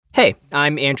Hey,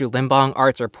 I'm Andrew Limbong,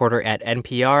 arts reporter at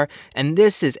NPR, and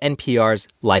this is NPR's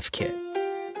Life Kit.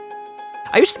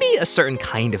 I used to be a certain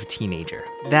kind of teenager,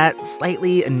 that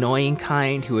slightly annoying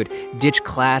kind who would ditch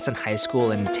class in high school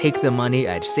and take the money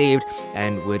I'd saved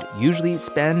and would usually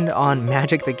spend on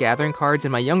Magic the Gathering cards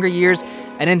in my younger years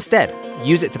and instead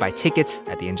use it to buy tickets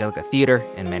at the Angelica Theater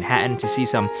in Manhattan to see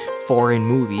some foreign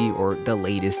movie or the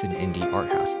latest in indie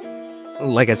art house.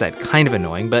 Like I said, kind of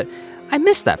annoying, but I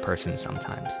miss that person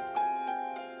sometimes.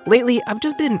 Lately, I've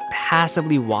just been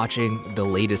passively watching the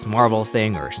latest Marvel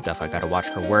thing or stuff I gotta watch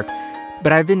for work,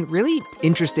 but I've been really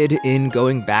interested in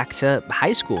going back to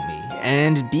high school me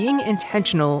and being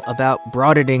intentional about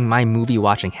broadening my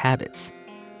movie-watching habits.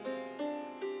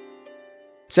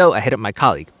 So I hit up my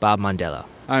colleague, Bob Mondello.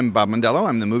 I'm Bob Mondello.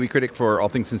 I'm the movie critic for All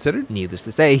Things Considered. Needless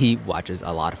to say, he watches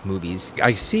a lot of movies.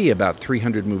 I see about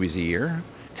 300 movies a year.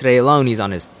 Today alone, he's on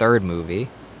his third movie.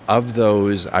 Of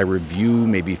those, I review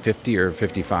maybe 50 or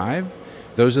 55.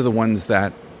 Those are the ones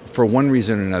that, for one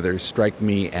reason or another, strike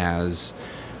me as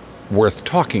worth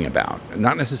talking about.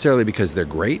 Not necessarily because they're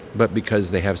great, but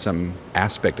because they have some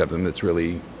aspect of them that's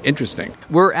really interesting.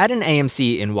 We're at an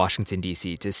AMC in Washington,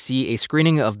 D.C. to see a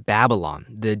screening of Babylon,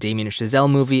 the Damien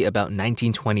Chazelle movie about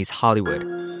 1920s Hollywood.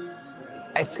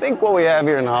 I think what we have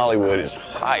here in Hollywood is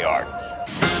high art.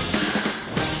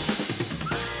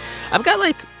 I've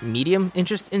got, medium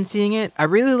interest in seeing it. I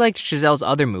really liked Chazelle's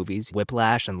other movies,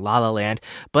 Whiplash and La La Land,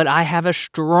 but I have a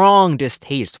strong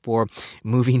distaste for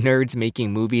movie nerds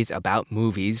making movies about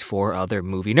movies for other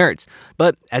movie nerds.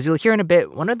 But as you'll hear in a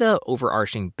bit, one of the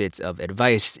overarching bits of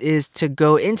advice is to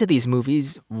go into these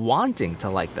movies wanting to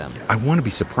like them. I want to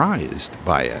be surprised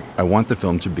by it. I want the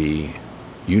film to be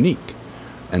unique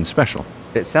and special.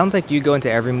 It sounds like you go into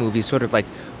every movie sort of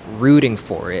rooting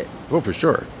for it. Oh, for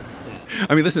sure.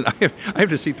 I mean, listen, I have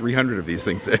to see 300 of these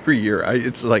things every year.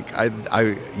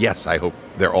 Yes, I hope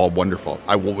they're all wonderful.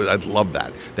 I'd love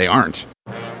that. They aren't.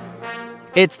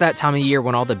 It's that time of year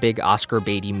when all the big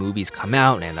Oscar-baity movies come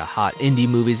out and the hot indie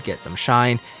movies get some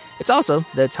shine. It's also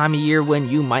the time of year when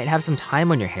you might have some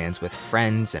time on your hands with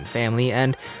friends and family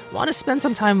and want to spend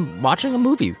some time watching a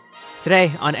movie.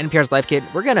 Today on NPR's Life Kit,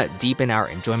 we're going to deepen our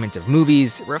enjoyment of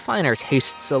movies, refine our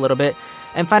tastes a little bit,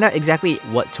 and find out exactly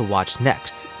what to watch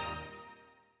next.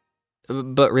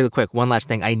 But really quick, one last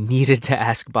thing I needed to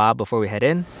ask Bob before we head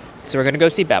in. So we're going to go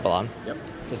see Babylon. Yep.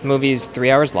 This movie's 3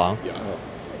 hours long.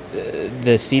 Yeah.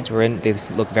 The seats we're in, they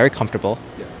look very comfortable.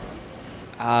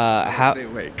 Yeah. How Stay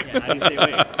awake. Yeah, how do you stay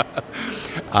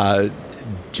awake?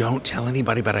 Don't tell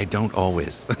anybody, but I don't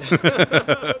always.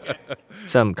 Okay.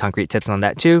 Some concrete tips on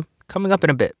that, too, coming up in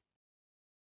a bit.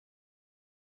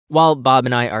 While Bob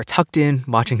and I are tucked in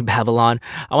watching Babylon,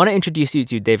 I want to introduce you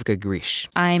to Devika Grish.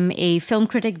 I'm a film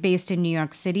critic based in New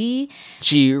York City.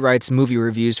 She writes movie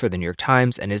reviews for the New York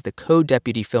Times and is the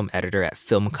co-deputy film editor at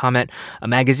Film Comment, a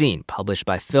magazine published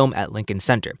by Film at Lincoln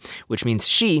Center, which means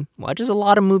she watches a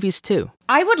lot of movies too.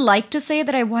 I would like to say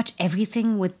that I watch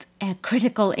everything with a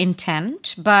critical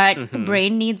intent, but the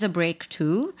brain needs a break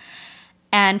too.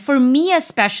 And for me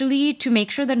especially, to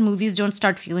make sure that movies don't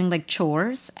start feeling like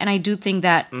chores. And I do think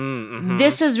that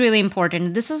this is really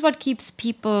important. This is what keeps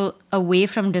people away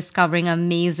from discovering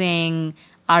amazing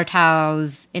art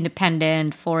house,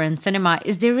 independent, foreign cinema,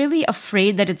 is they're really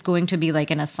afraid that it's going to be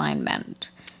like an assignment.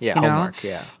 Yeah, you know? homework,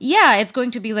 yeah. Yeah, it's going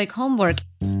to be like homework.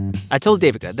 I told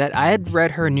Devika that I had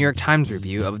read her New York Times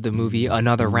review of the movie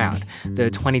Another Round, the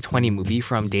 2020 movie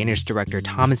from Danish director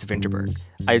Thomas Vinterberg.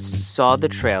 I saw the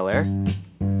trailer.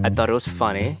 I thought it was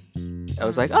funny. I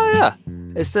was like, oh yeah,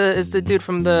 it's the dude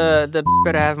from the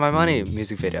Better Have My Money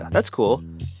music video. That's cool.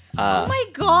 Oh my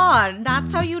god,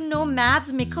 that's how you know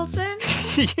Mads Mikkelsen?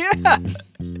 Yeah.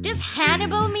 Does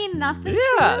Hannibal mean nothing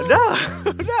Yeah,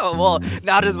 to you? no, well,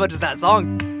 not as much as that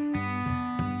song.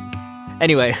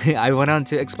 Anyway, I went on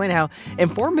to explain how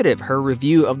informative her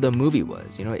review of the movie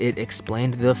was. You know, it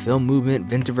explained the film movement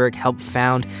Vinterberg helped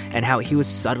found and how he was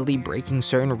subtly breaking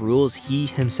certain rules he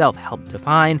himself helped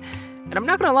define. And I'm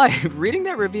not gonna lie, reading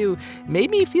that review made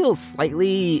me feel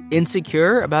slightly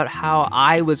insecure about how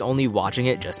I was only watching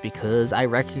it just because I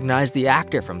recognized the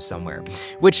actor from somewhere,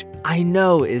 which I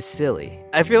know is silly.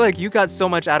 I feel like you got so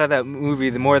much out of that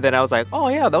movie the more than I was like, oh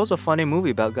yeah, that was a funny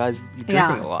movie about guys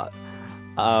drinking a lot.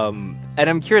 And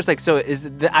I'm curious, so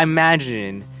I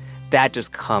imagine that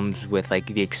just comes with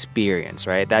the experience,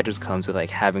 right? That just comes with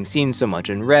having seen so much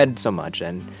and read so much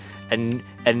and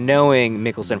knowing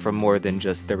Mikkelsen from more than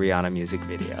just the Rihanna music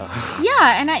video.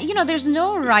 Yeah, and there's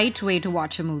no right way to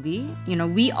watch a movie.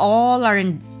 We all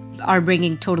are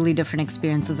bringing totally different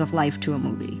experiences of life to a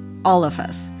movie, all of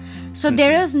us. So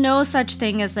there is no such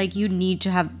thing as you need to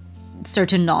have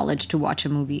certain knowledge to watch a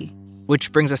movie.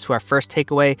 Which brings us to our first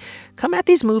takeaway. Come at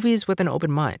these movies with an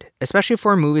open mind, especially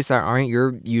for movies that aren't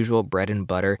your usual bread and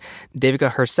butter.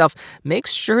 Devika herself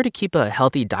makes sure to keep a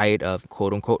healthy diet of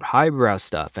quote-unquote highbrow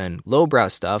stuff and lowbrow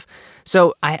stuff.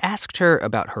 So I asked her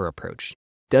about her approach.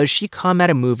 Does she come at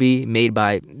a movie made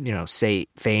by, say,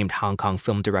 famed Hong Kong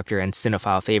film director and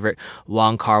cinephile favorite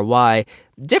Wong Kar-wai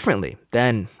differently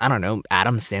than,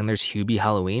 Adam Sandler's Hubie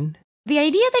Halloween? The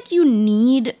idea that you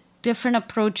need different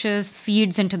approaches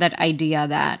feeds into that idea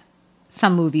that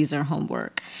some movies are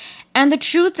homework. And the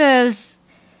truth is,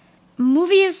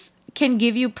 movies can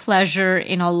give you pleasure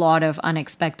in a lot of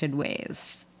unexpected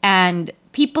ways. And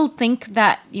people think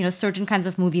that, certain kinds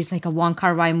of movies, like a Wong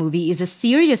Kar-wai movie, is a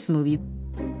serious movie.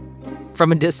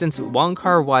 From a distance, Wong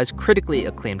Kar-wai's critically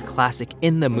acclaimed classic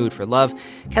In the Mood for Love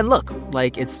can look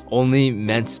like it's only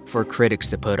meant for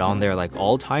critics to put on their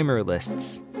all-timer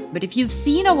lists. But if you've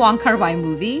seen a Wong Kar-wai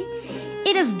movie,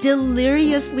 it is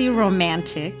deliriously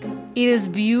romantic. It is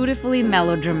beautifully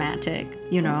melodramatic,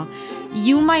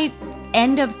 You might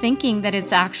end up thinking that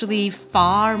it's actually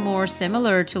far more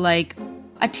similar to a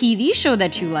TV show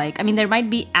that you like. I mean, there might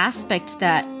be aspects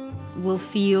that will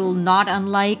feel not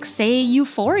unlike, say,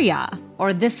 Euphoria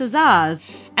or This Is Us.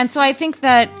 And so I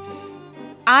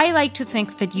like to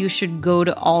think that you should go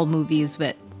to all movies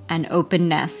with an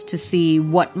openness to see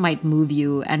what might move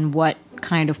you and what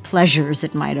kind of pleasures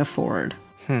it might afford.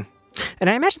 And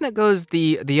I imagine that goes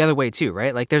the other way too,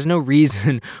 right? There's no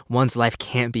reason one's life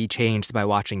can't be changed by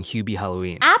watching Hubie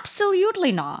Halloween.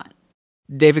 Absolutely not.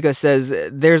 Devika says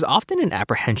there's often an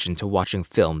apprehension to watching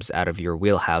films out of your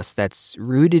wheelhouse that's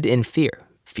rooted in fear.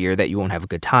 Fear that you won't have a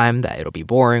good time, that it'll be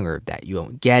boring, or that you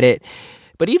won't get it.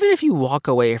 But even if you walk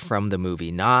away from the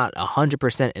movie not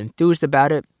 100% enthused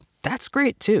about it, that's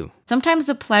great too. Sometimes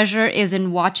the pleasure is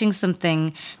in watching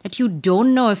something that you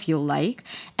don't know if you'll like.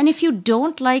 And if you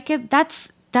don't like it,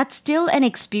 that's still an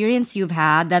experience you've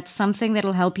had. That's something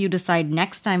that'll help you decide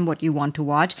next time what you want to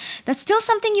watch. That's still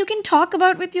something you can talk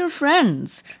about with your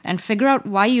friends and figure out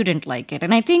why you didn't like it.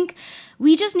 And I think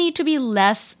we just need to be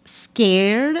less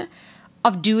scared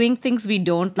of doing things we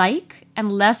don't like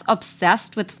and less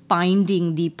obsessed with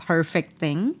finding the perfect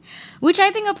thing, which I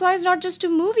think applies not just to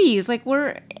movies.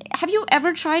 Have you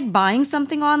ever tried buying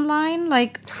something online?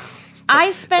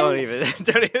 I spend... Don't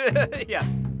even, yeah.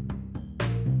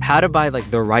 How to buy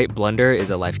the right blender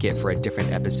is a life kit for a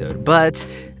different episode, but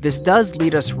this does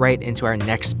lead us right into our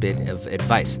next bit of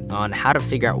advice on how to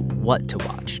figure out what to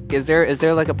watch. Is there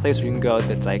a place where you can go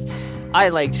that's I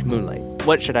liked Moonlight,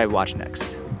 what should I watch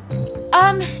next?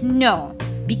 No,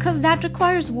 because that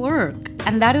requires work,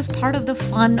 and that is part of the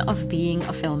fun of being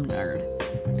a film nerd.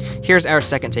 Here's our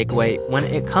second takeaway. When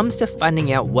it comes to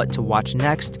finding out what to watch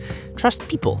next, trust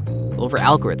people over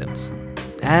algorithms.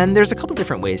 And there's a couple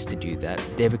different ways to do that.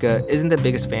 Devika isn't the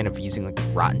biggest fan of using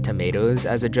Rotten Tomatoes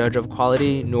as a judge of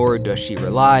quality, nor does she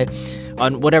rely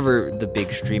on whatever the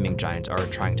big streaming giants are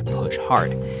trying to push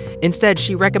hard. Instead,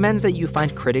 she recommends that you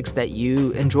find critics that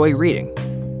you enjoy reading.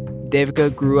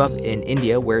 Devika grew up in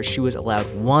India, where she was allowed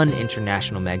one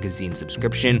international magazine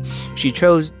subscription. She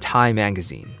chose Time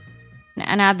magazine.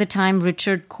 And at the time,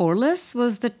 Richard Corliss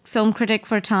was the film critic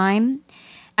for Time.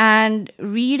 And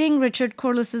reading Richard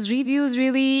Corliss's reviews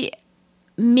really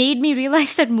made me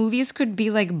realize that movies could be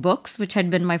like books, which had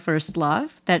been my first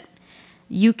love, that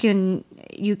you can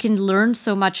learn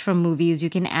so much from movies. You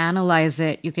can analyze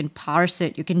it, you can parse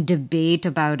it, you can debate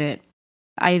about it.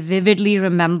 I vividly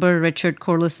remember Richard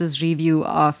Corliss's review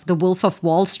of The Wolf of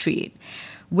Wall Street,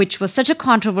 which was such a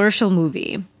controversial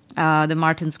movie, the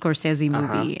Martin Scorsese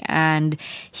movie. And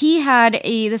he had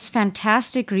this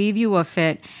fantastic review of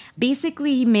it.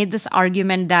 Basically, he made this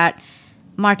argument that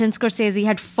Martin Scorsese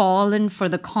had fallen for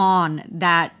the con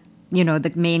that,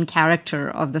 the main character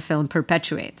of the film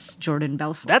perpetuates, Jordan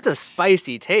Belfort. That's a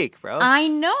spicy take, bro. I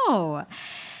know.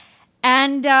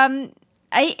 And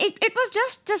it was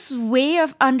just this way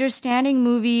of understanding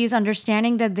movies,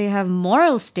 understanding that they have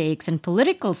moral stakes and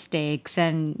political stakes,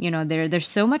 and there's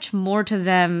so much more to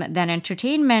them than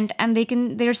entertainment, and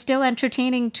they're still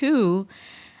entertaining too.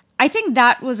 I think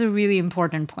that was a really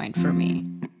important point for me.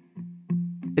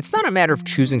 It's not a matter of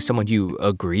choosing someone you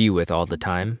agree with all the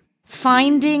time.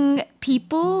 Finding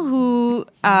people who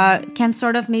can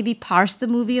sort of maybe parse the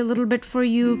movie a little bit for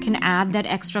you, can add that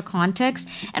extra context,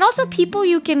 and also people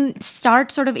you can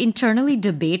start sort of internally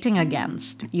debating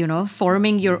against,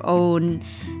 forming your own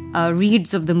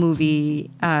reads of the movie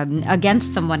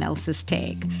against someone else's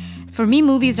take. For me,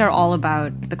 movies are all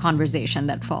about the conversation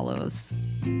that follows.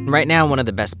 Right now, one of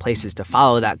the best places to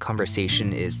follow that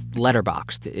conversation is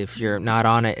Letterboxd. If you're not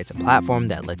on it, it's a platform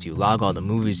that lets you log all the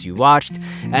movies you watched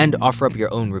and offer up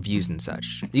your own reviews and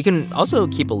such. You can also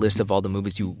keep a list of all the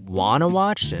movies you want to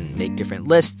watch and make different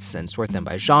lists and sort them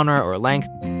by genre or length.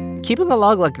 Keeping a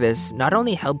log like this not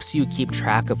only helps you keep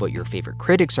track of what your favorite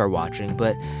critics are watching,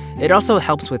 but it also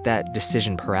helps with that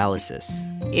decision paralysis.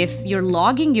 If you're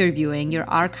logging your viewing, you're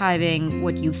archiving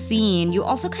what you've seen, you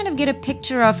also kind of get a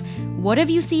picture of what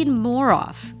have you seen more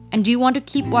of? And do you want to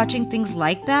keep watching things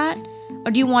like that?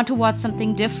 Or do you want to watch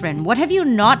something different? What have you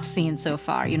not seen so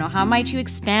far? How might you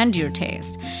expand your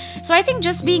taste? So I think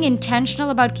just being intentional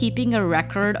about keeping a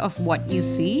record of what you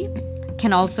see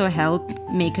can also help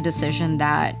make a decision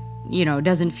that,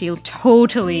 doesn't feel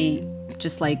totally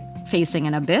just like facing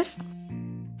an abyss.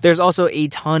 There's also a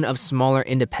ton of smaller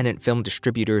independent film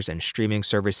distributors and streaming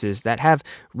services that have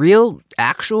real,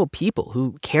 actual people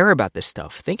who care about this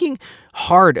stuff, thinking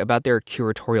hard about their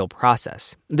curatorial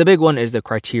process. The big one is the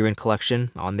Criterion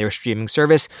Collection. On their streaming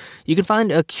service, you can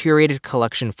find a curated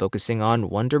collection focusing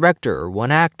on one director or one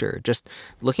actor. Just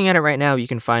looking at it right now, you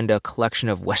can find a collection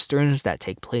of westerns that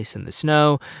take place in the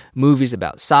snow, movies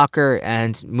about soccer,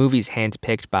 and movies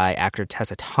handpicked by actor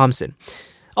Tessa Thompson.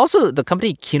 Also, the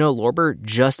company Kino Lorber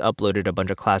just uploaded a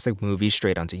bunch of classic movies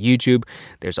straight onto YouTube.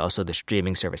 There's also the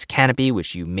streaming service Canopy,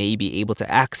 which you may be able to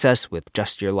access with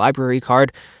just your library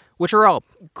card, which are all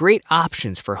great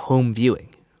options for home viewing.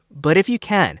 But if you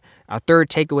can, our third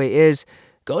takeaway is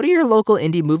go to your local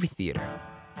indie movie theater.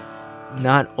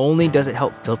 Not only does it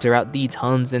help filter out the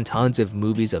tons and tons of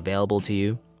movies available to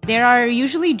you, there are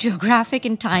usually geographic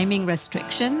and timing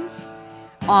restrictions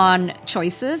on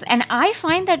choices, and I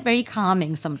find that very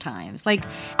calming sometimes. Like,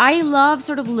 I love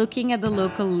sort of looking at the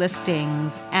local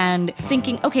listings and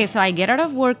thinking, okay, so I get out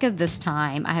of work at this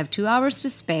time, I have 2 hours to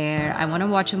spare, I want to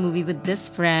watch a movie with this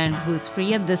friend who's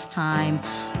free at this time.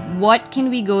 What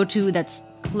can we go to that's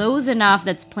close enough,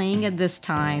 that's playing at this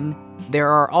time? There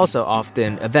are also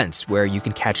often events where you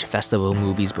can catch festival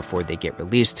movies before they get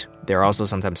released. There are also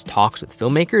sometimes talks with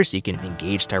filmmakers, so you can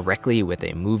engage directly with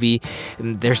a movie.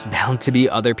 And there's bound to be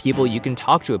other people you can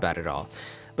talk to about it all.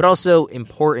 But also,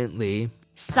 importantly,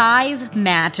 size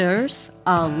matters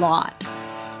a lot.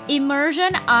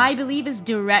 Immersion, I believe, is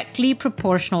directly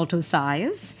proportional to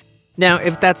size. Now,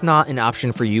 if that's not an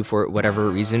option for you for whatever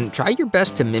reason, try your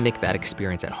best to mimic that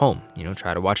experience at home.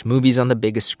 Try to watch movies on the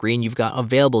biggest screen you've got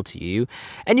available to you,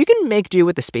 and you can make do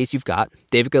with the space you've got.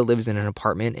 Devika lives in an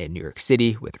apartment in New York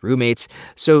City with roommates,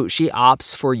 so she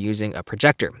opts for using a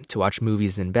projector to watch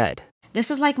movies in bed. This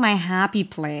is like my happy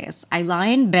place. I lie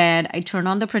in bed, I turn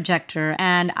on the projector,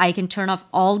 and I can turn off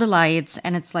all the lights,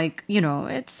 and it's like,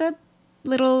 it's a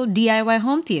little DIY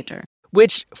home theater.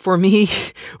 Which, for me,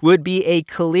 would be a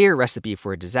clear recipe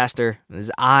for a disaster, as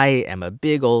I am a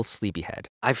big old sleepyhead.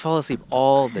 I fall asleep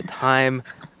all the time.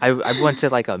 I went to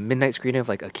like a midnight screening of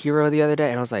like Akira the other day,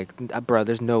 and I was like, bro,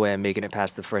 there's no way I'm making it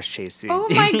past the first chase scene. Oh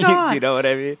my God. You know what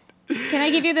I mean? Can I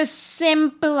give you the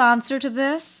simple answer to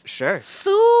this? Sure.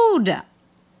 Food.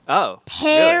 Oh,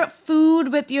 Pair really?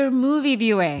 food with your movie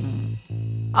viewing.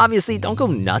 Obviously, don't go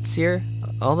nuts here.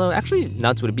 Although, actually,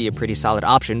 nuts would be a pretty solid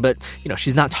option, but,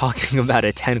 she's not talking about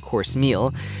a 10-course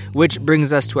meal. Which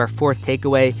brings us to our fourth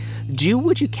takeaway. Do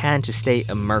what you can to stay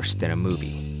immersed in a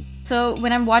movie. So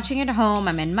when I'm watching at home,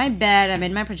 I'm in my bed, I'm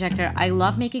in my projector, I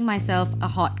love making myself a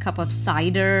hot cup of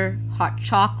cider, hot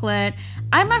chocolate.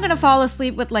 I'm not going to fall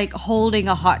asleep with, holding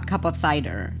a hot cup of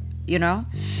cider,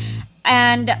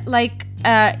 And,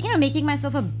 making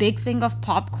myself a big thing of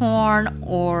popcorn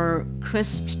or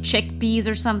crisped chickpeas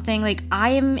or something. I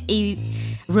am a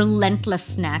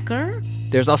relentless snacker.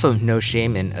 There's also no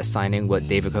shame in assigning what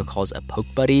Devika calls a poke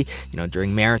buddy.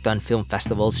 During marathon film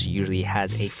festivals, she usually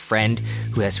has a friend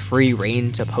who has free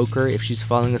reign to poke her if she's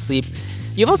falling asleep.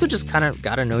 You've also just kind of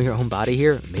got to know your own body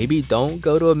here. Maybe don't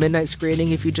go to a midnight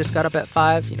screening if you just got up at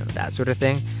 5, that sort of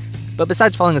thing. But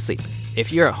besides falling asleep,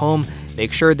 if you're at home,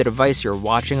 make sure the device you're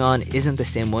watching on isn't the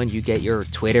same one you get your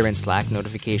Twitter and Slack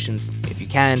notifications. If you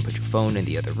can, put your phone in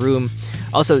the other room.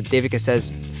 Also, Devika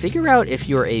says, figure out if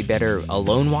you're a better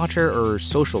alone watcher or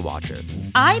social watcher.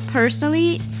 I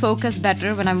personally focus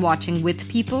better when I'm watching with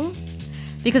people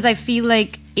because I feel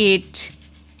like it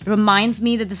reminds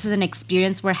me that this is an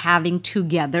experience we're having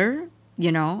together.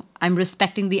 I'm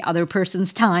respecting the other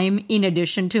person's time in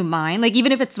addition to mine.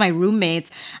 Even if it's my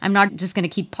roommates, I'm not just going to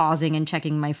keep pausing and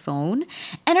checking my phone.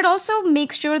 And it also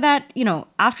makes sure that,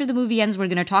 after the movie ends, we're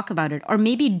going to talk about it, or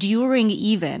maybe during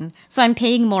even. So I'm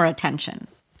paying more attention.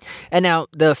 And now,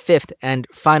 the fifth and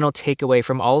final takeaway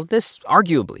from all of this,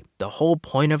 arguably the whole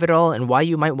point of it all and why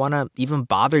you might want to even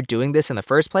bother doing this in the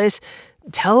first place,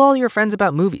 tell all your friends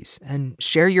about movies and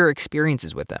share your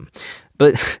experiences with them.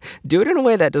 But do it in a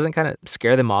way that doesn't kind of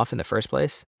scare them off in the first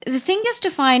place. The thing is to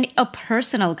find a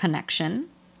personal connection,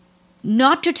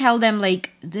 not to tell them, like,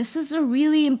 this is a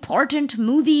really important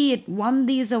movie, it won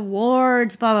these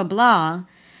awards, blah, blah, blah,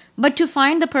 but to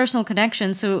find the personal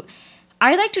connection. So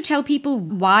I like to tell people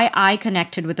why I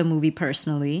connected with a movie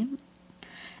personally,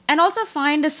 and also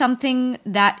find something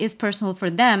that is personal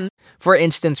for them. For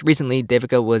instance, recently,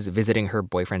 Devika was visiting her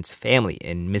boyfriend's family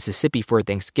in Mississippi for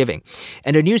Thanksgiving,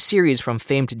 and a new series from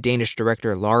famed Danish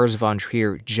director Lars von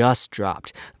Trier just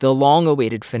dropped, the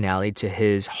long-awaited finale to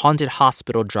his haunted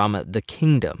hospital drama The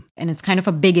Kingdom. And it's kind of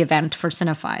a big event for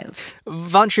cinephiles.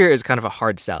 Von Trier is kind of a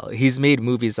hard sell. He's made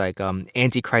movies like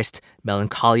Antichrist,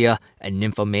 Melancholia, and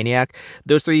Nymphomaniac.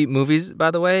 Those three movies, by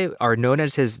the way, are known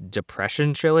as his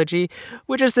Depression trilogy,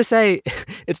 which is to say,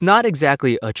 it's not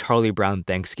exactly a Charlie Brown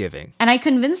Thanksgiving. And I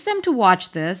convinced them to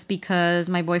watch this because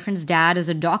my boyfriend's dad is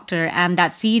a doctor, and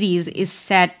that series is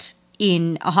set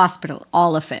in a hospital,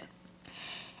 all of it.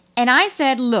 And I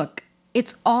said, look,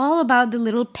 it's all about the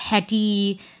little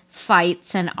petty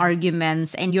fights and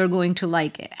arguments, and you're going to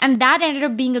like it. And that ended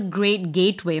up being a great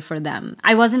gateway for them.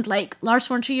 I wasn't like, Lars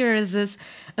von Trier is this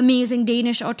amazing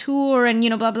Danish auteur and,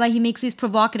 blah, blah, he makes these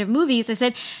provocative movies. I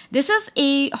said, this is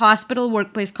a hospital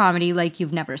workplace comedy like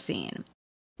you've never seen.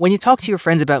 When you talk to your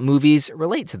friends about movies,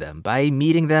 relate to them by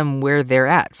meeting them where they're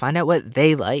at. Find out what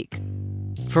they like.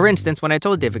 For instance, when I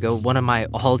told Devika one of my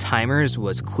all-timers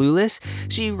was Clueless,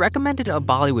 she recommended a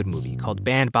Bollywood movie called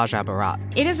Band Baja Barat.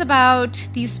 It is about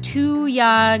these two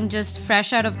young, just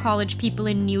fresh out of college people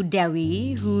in New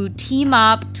Delhi who team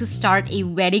up to start a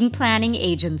wedding planning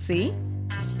agency.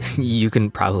 You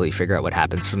can probably figure out what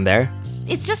happens from there.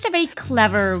 It's just a very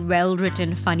clever,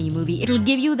 well-written, funny movie. It'll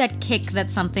give you that kick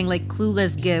that something like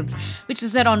Clueless gives, which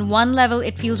is that on one level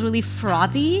it feels really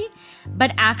frothy,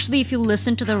 but actually if you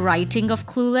listen to the writing of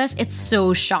Clueless, it's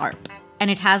so sharp. And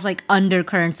it has like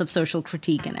undercurrents of social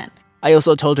critique in it. I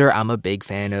also told her I'm a big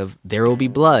fan of There Will Be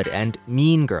Blood and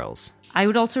Mean Girls. I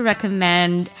would also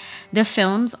recommend the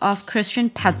films of Christian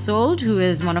Petzold, who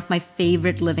is one of my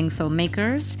favorite living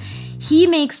filmmakers. He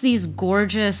makes these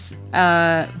gorgeous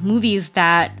movies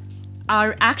that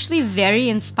are actually very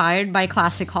inspired by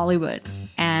classic Hollywood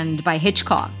and by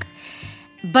Hitchcock,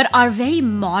 but are very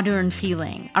modern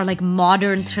feeling, are like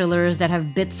modern thrillers that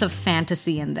have bits of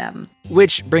fantasy in them.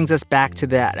 Which brings us back to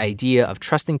that idea of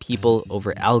trusting people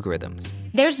over algorithms.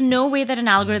 There's no way that an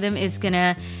algorithm is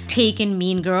gonna take in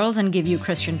Mean Girls and give you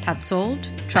Christian Petzold.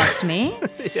 Trust me.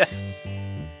 Yeah.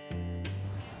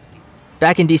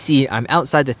 Back in DC, I'm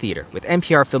outside the theater with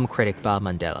NPR film critic Bob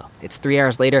Mondello. It's 3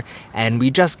 hours later, and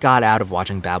we just got out of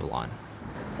watching Babylon.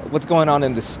 What's going on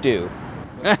in the stew?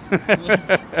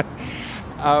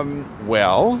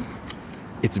 Well,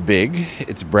 it's big,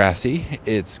 it's brassy,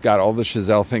 it's got all the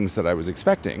Chazelle things that I was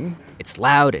expecting. It's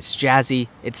loud, it's jazzy.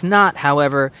 It's not,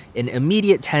 however, an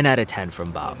immediate 10 out of 10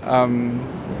 from Bob.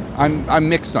 I'm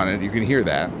mixed on it. You can hear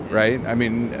that, right? I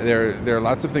mean, there are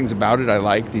lots of things about it I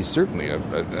like. He's certainly an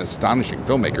astonishing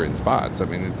filmmaker in spots. I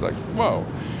mean, it's like, whoa.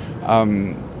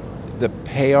 The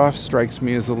payoff strikes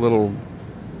me as a little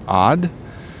odd,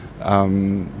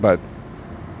 but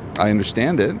I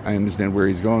understand it. I understand where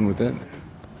he's going with it.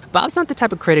 Bob's not the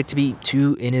type of critic to be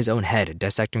too in his own head,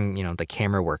 dissecting, the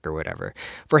camera work or whatever.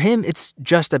 For him, it's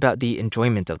just about the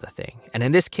enjoyment of the thing. And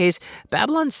in this case,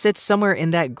 Babylon sits somewhere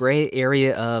in that gray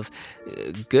area of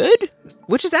good,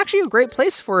 which is actually a great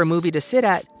place for a movie to sit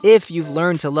at if you've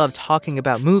learned to love talking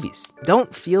about movies.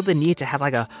 Don't feel the need to have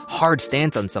like a hard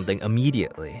stance on something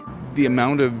immediately. The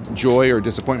amount of joy or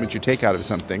disappointment you take out of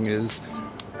something is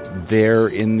there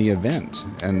in the event,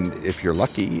 and if you're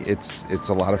lucky, it's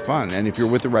a lot of fun. And if you're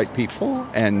with the right people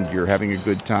and you're having a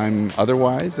good time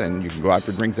otherwise, and you can go out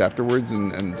for drinks afterwards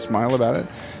and smile about it,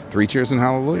 3 cheers and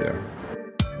hallelujah.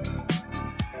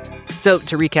 So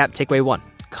to recap, takeaway 1,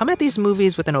 come at these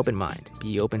movies with an open mind.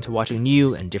 Be open to watching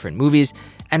new and different movies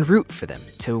and root for them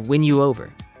to win you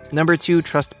over. Number 2,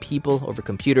 trust people over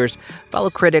computers. Follow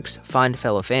critics, find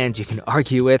fellow fans you can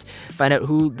argue with, find out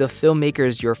who the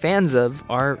filmmakers you're fans of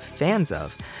are fans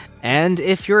of. And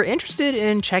if you're interested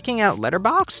in checking out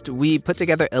Letterboxd, we put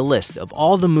together a list of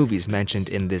all the movies mentioned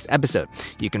in this episode.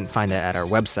 You can find that at our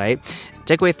website.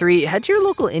 Takeaway 3, head to your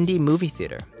local indie movie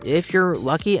theater. If you're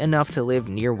lucky enough to live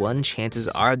near one, chances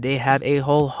are they have a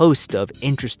whole host of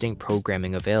interesting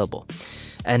programming available.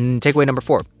 And takeaway number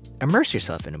 4, immerse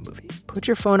yourself in a movie. Put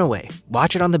your phone away.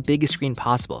 Watch it on the biggest screen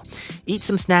possible. Eat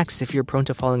some snacks if you're prone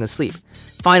to falling asleep.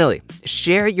 Finally,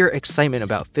 share your excitement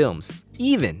about films,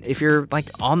 even if you're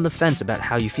on the fence about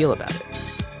how you feel about it.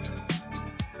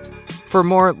 For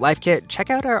more Life Kit, check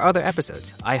out our other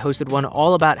episodes. I hosted one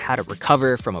all about how to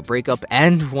recover from a breakup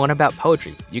and one about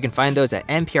poetry. You can find those at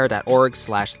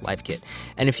npr.org/lifekit.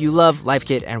 And if you love Life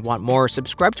Kit and want more,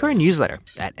 subscribe to our newsletter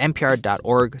at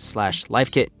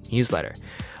npr.org/lifekit-newsletter.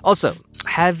 Also,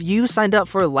 have you signed up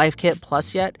for Life Kit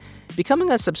Plus yet?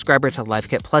 Becoming a subscriber to Life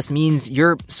Kit Plus means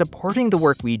you're supporting the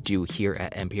work we do here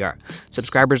at NPR.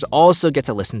 Subscribers also get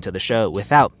to listen to the show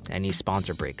without any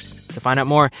sponsor breaks. To find out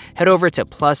more, head over to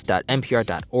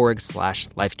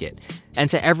plus.npr.org/lifekit. And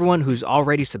to everyone who's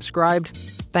already subscribed,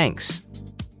 thanks.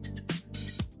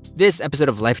 This episode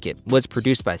of Life Kit was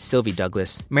produced by Sylvie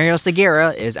Douglas. Mariel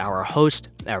Segura is our host.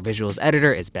 Our visuals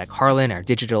editor is Beck Harlan. Our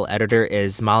digital editor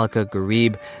is Malika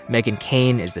Gharib. Megan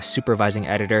Kane is the supervising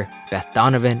editor. Beth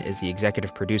Donovan is the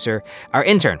executive producer. Our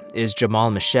intern is Jamal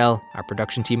Michelle. Our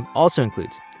production team also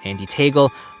includes Andy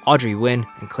Tagle, Audrey Nguyen,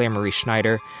 and Claire Marie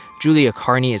Schneider. Julia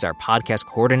Carney is our podcast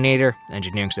coordinator.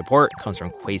 Engineering support comes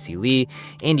from Kwesi Lee,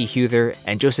 Andy Huther,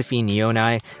 and Josephine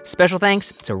Nionai. Special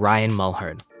thanks to Ryan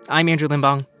Mulhern. I'm Andrew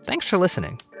Limbong. Thanks for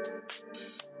listening.